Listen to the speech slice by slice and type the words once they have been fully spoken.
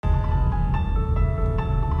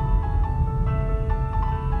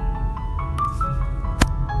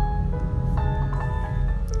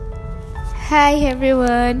Hi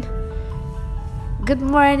everyone. Good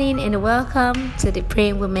morning and welcome to the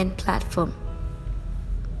Praying Women platform.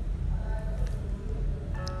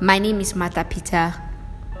 My name is Martha Peter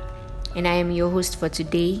and I am your host for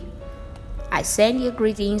today. I send you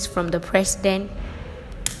greetings from the President,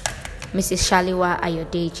 Mrs. Shaliwa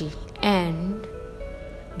Ayodeji, and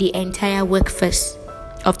the entire workforce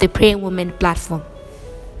of the Praying Women platform.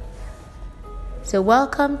 So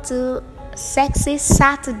welcome to Sexy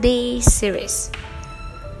Saturday series.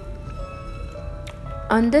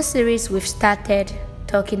 On this series, we've started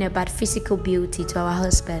talking about physical beauty to our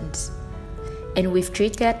husbands, and we've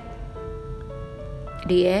treated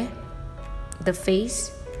the hair, the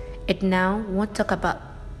face, and now we want to talk about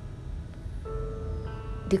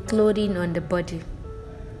the clothing on the body.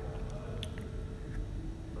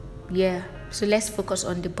 So let's focus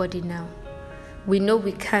on the body now. We know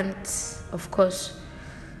we can't, of course,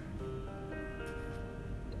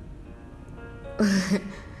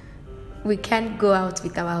 we can't go out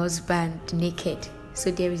with our husband naked, so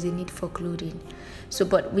there is a need for clothing.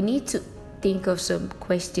 But we need to think of some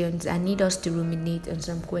questions. I need us to ruminate on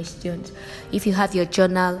some questions. If you have your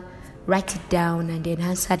journal, write it down and then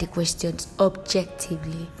answer the questions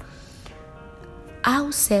objectively. How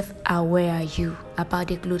self-aware are you about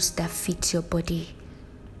the clothes that fit your body?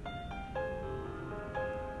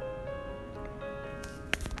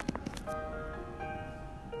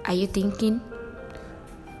 Are you thinking?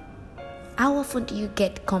 How often do you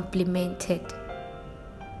get complimented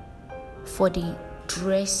for the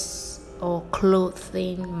dress or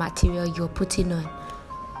clothing material you're putting on?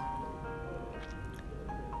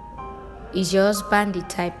 Is your husband the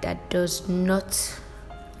type that does not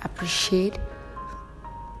appreciate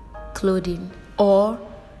clothing, or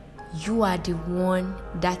you are the one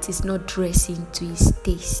that is not dressing to his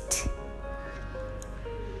taste?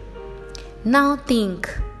 Now think,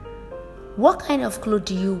 what kind of clothes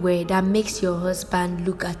do you wear that makes your husband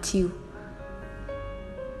look at you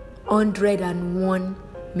 101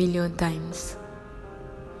 million times?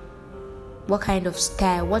 What kind of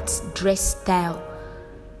style, what dress style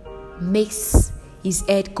makes his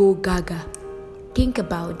head go gaga? Think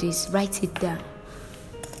about this, write it down.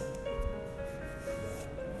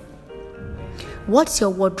 What's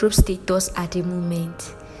your wardrobe status at the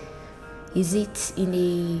moment? Is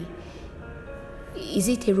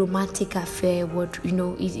it a romantic affair?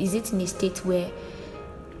 Is it in a state where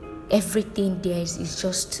everything there is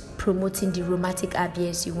just promoting the romantic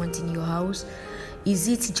ambience you want in your house? Is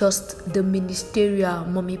it just the ministerial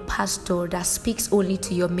mommy pastor that speaks only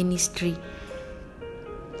to your ministry?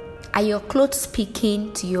 Are your clothes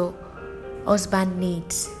speaking to your husband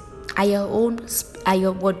needs? Are your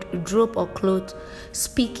wardrobe or clothes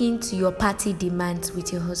speaking to your party demands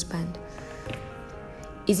with your husband?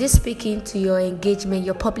 Is it speaking to your engagement,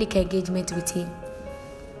 your public engagement with him?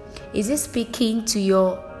 Is it speaking to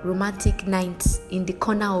your romantic nights in the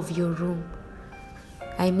corner of your room?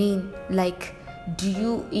 If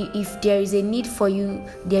there is a need for you,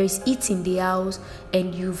 there is heat in the house,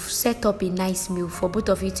 and you've set up a nice meal for both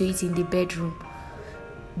of you to eat in the bedroom,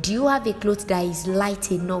 do you have a cloth that is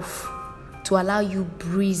light enough to allow you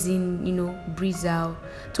breeze in, breeze out,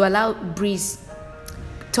 to allow breeze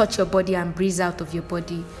touch your body and breeze out of your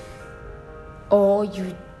body? Or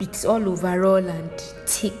it's all overall and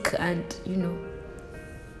thick and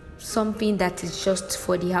something that is just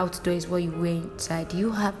for the outdoor is what you wear inside?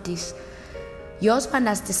 You have this. Your husband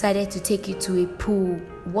has decided to take you to a pool.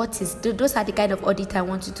 Those are the kind of audit I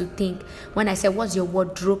want you to think when I say what's your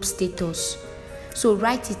wardrobe status. So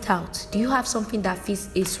write it out. Do you have something that fits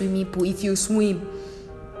a swimming pool if you swim?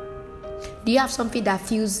 Do you have something that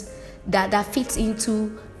fits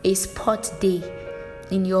into a sport day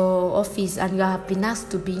in your office and you have been asked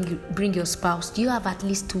to bring your spouse? Do you have at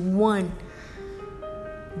least one?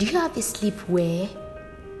 Do you have a sleepwear?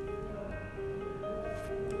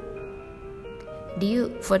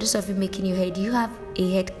 For those of you making your hair, do you have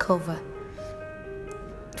a head cover?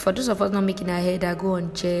 For those of us not making our hair, that go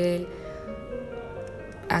on gel,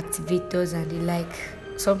 activators and the like,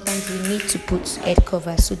 sometimes we need to put head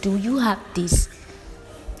cover. So do you have this?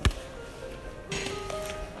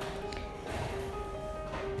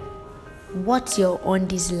 What's your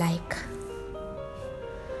undies like?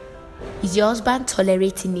 Is your husband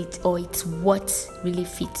tolerating it, or it's what really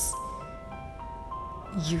fits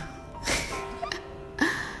you?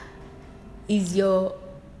 Is your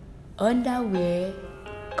underwear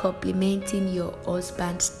complementing your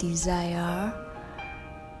husband's desire?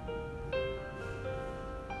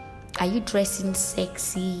 Are you dressing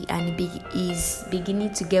sexy and is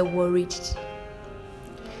beginning to get worried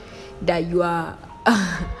that you are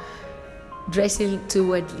dressing too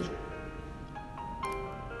worldly?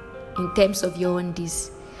 in terms of your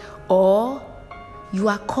undies, or you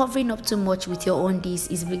are covering up too much with your undies,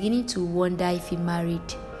 is beginning to wonder if he married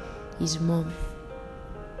his mom.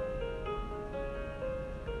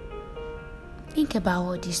 Think about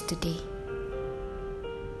all this today.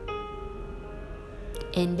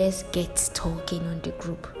 And let's get talking on the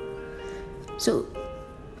group. So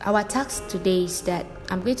our task today is that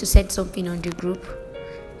I'm going to send something on the group,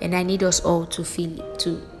 and I need us all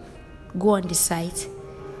to go on the site,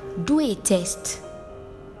 do a test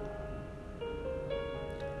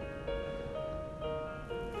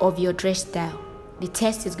of your dress style. The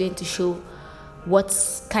test is going to show what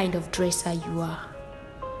kind of dresser you are.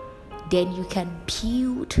 Then you can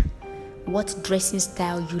build what dressing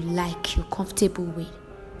style you like, you're comfortable with.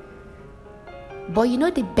 But you know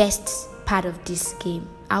the best part of this game,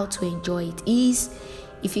 how to enjoy it, is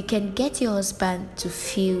if you can get your husband to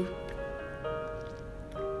fill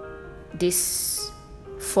this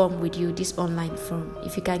form with you, this online form.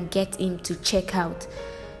 If you can get him to check out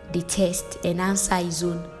the test and answer his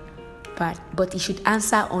own part, but he should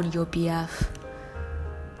answer on your behalf.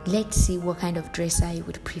 Let's see what kind of dresser he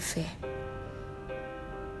would prefer.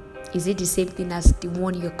 Is it the same thing as the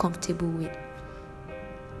one you're comfortable with?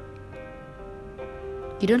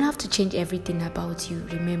 You don't have to change everything about you,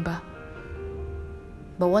 remember.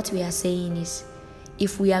 But what we are saying is,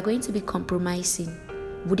 if we are going to be compromising,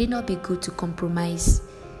 would it not be good to compromise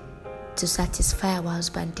to satisfy our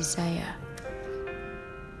husband's desire?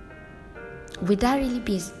 Would that really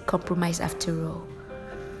be a compromise after all?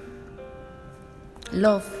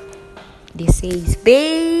 Love, they say, is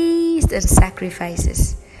based on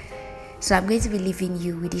sacrifices. So I'm going to be leaving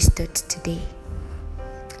you with this thought today.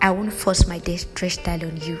 I won't force my dress style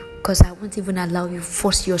on you, because I won't even allow you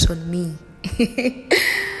force yours on me.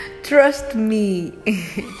 Trust me.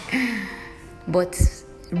 But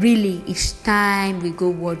really, it's time we go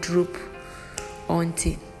wardrobe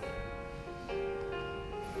hunting.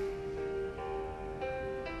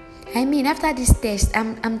 I mean, after this test,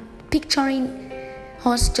 I'm picturing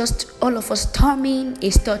us, just all of us storming a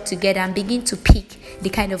store together and begin to pick the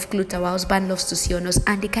kind of clothes our husband loves to see on us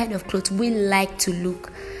and the kind of clothes we like to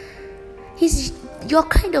look. Is your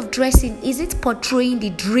kind of dressing, is it portraying the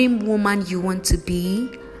dream woman you want to be?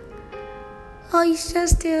 Or it's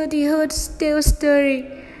just still the whole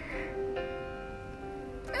story?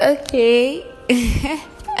 Okay.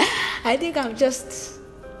 I think I'm just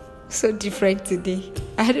so different today.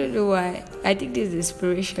 I don't know why. I think this is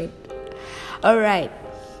inspiration. Alright.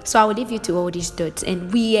 So I will leave you to all these thoughts,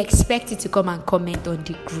 and we expect you to come and comment on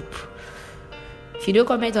the group. If you don't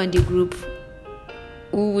comment on the group,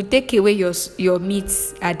 we will take away your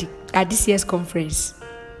meats at this year's conference.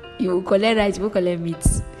 You will collect rice, you will collect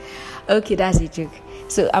meats. Okay, that's a joke.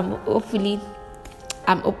 So I'm hopefully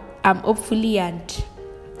and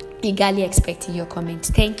eagerly expecting your comments.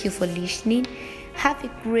 Thank you for listening. Have a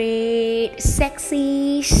great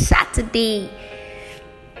sexy Saturday.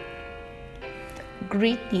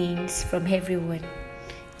 Greetings from everyone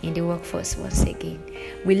in the workforce once again.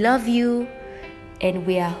 We love you, and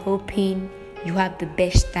we are hoping you have the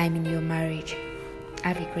best time in your marriage.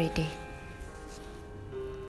 Have a great day.